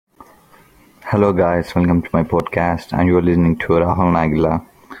Hello, guys, welcome to my podcast, and you are listening to Rahul Nagila.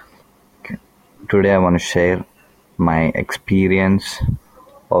 Today, I want to share my experience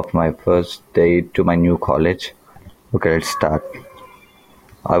of my first day to my new college. Okay, let's start.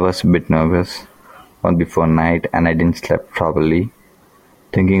 I was a bit nervous on before night, and I didn't sleep properly,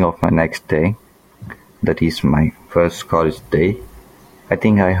 thinking of my next day. That is my first college day. I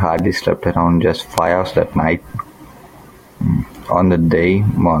think I hardly slept around just 5 hours that night. On the day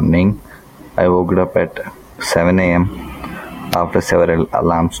morning, I woke up at 7 a.m. after several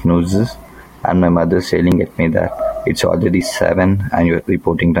alarm snoozes, and my mother yelling at me that it's already 7 and your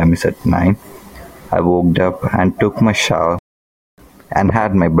reporting time is at 9. I woke up and took my shower and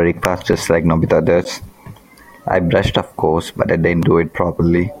had my breakfast just like Nobita does. I brushed, of course, but I didn't do it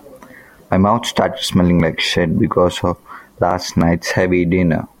properly. My mouth started smelling like shit because of last night's heavy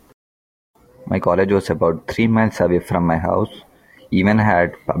dinner. My college was about 3 miles away from my house. Even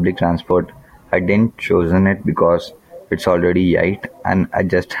had public transport, I didn't chosen it because it's already 8 and I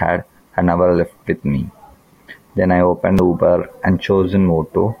just had an hour left with me. Then I opened Uber and chosen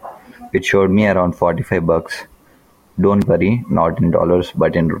Moto, which showed me around 45 bucks. Don't worry, not in dollars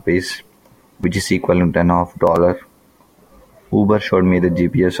but in rupees, which is equivalent to an half dollar. Uber showed me the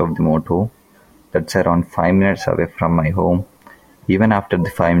GPS of the Moto. That's around 5 minutes away from my home. Even after the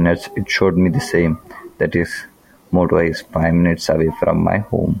 5 minutes, it showed me the same. That is, Moto is 5 minutes away from my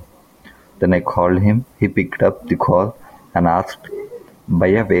home. Then I called him. He picked up the call and asked,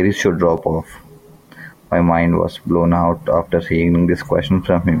 Bhaiya, where is your drop off? My mind was blown out after hearing this question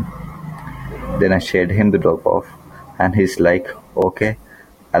from him. Then I shared him the drop off, and he's like, okay,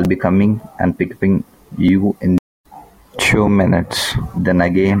 I'll be coming and picking you in 2 minutes. Then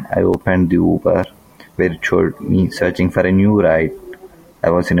again, I opened the Uber, where it showed me searching for a new ride.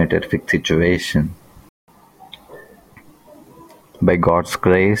 I was in a terrific situation. By God's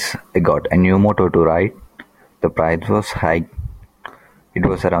grace, I got a new motor to ride. The price was high. It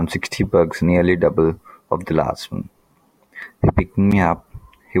was around 60 bucks, nearly double of the last one. He picked me up.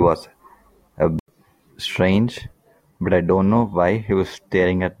 He was a bit strange, but I don't know why he was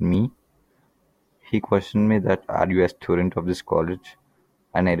staring at me. He questioned me that, are you a student of this college?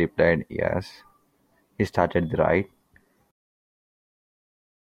 And I replied, yes. He started the ride,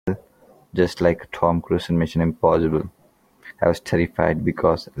 just like Tom Cruise in Mission Impossible. I was terrified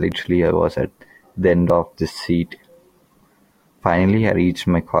because literally I was at the end of the seat. Finally, I reached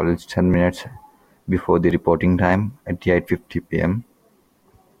my college 10 minutes before the reporting time at 8:50 p.m.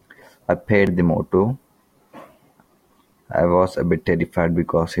 I paid the moto. I was a bit terrified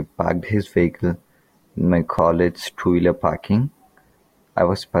because he parked his vehicle in my college two-wheeler parking. I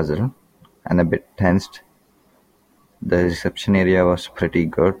was puzzled and a bit tensed. The reception area was pretty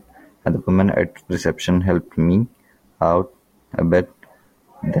good, and the woman at reception helped me out a bit.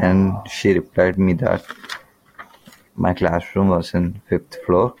 Then she replied me that my classroom was in fifth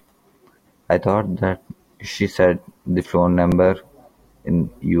floor. I thought that she said the floor number in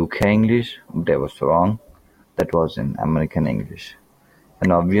UK English, but I was wrong. That was in American English.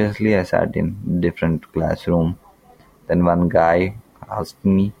 And obviously I sat in different classroom. Then one guy asked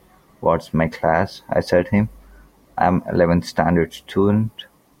me what's my class. I said him I'm 11th standard student.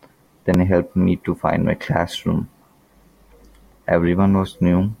 Then he helped me to find my classroom. Everyone was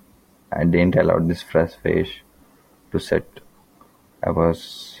new. I didn't allow this fresh face to sit. I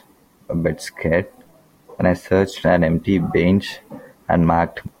was a bit scared when I searched an empty bench and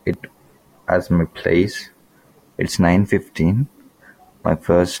marked it as my place. It's 9:15. My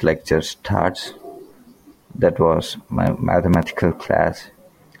first lecture starts. That was my mathematical class.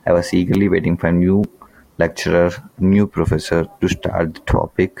 I was eagerly waiting for a new lecturer, new professor to start the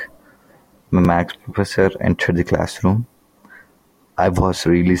topic. My maths professor entered the classroom. I was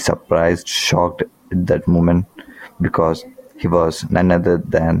really surprised, shocked at that moment because he was none other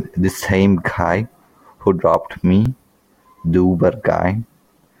than the same guy who dropped me, the Uber guy.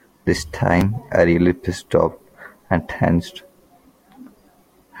 This time I really pissed off and tensed.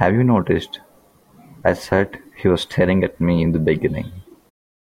 Have you noticed? I said he was staring at me in the beginning.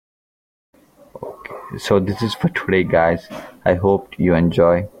 So this is for today, guys. I hope you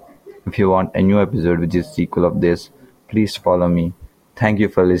enjoy. If you want a new episode which is sequel of this, please follow me. Thank you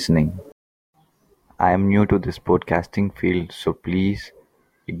for listening. I am new to this podcasting field, so please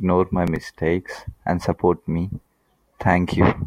ignore my mistakes and support me. Thank you.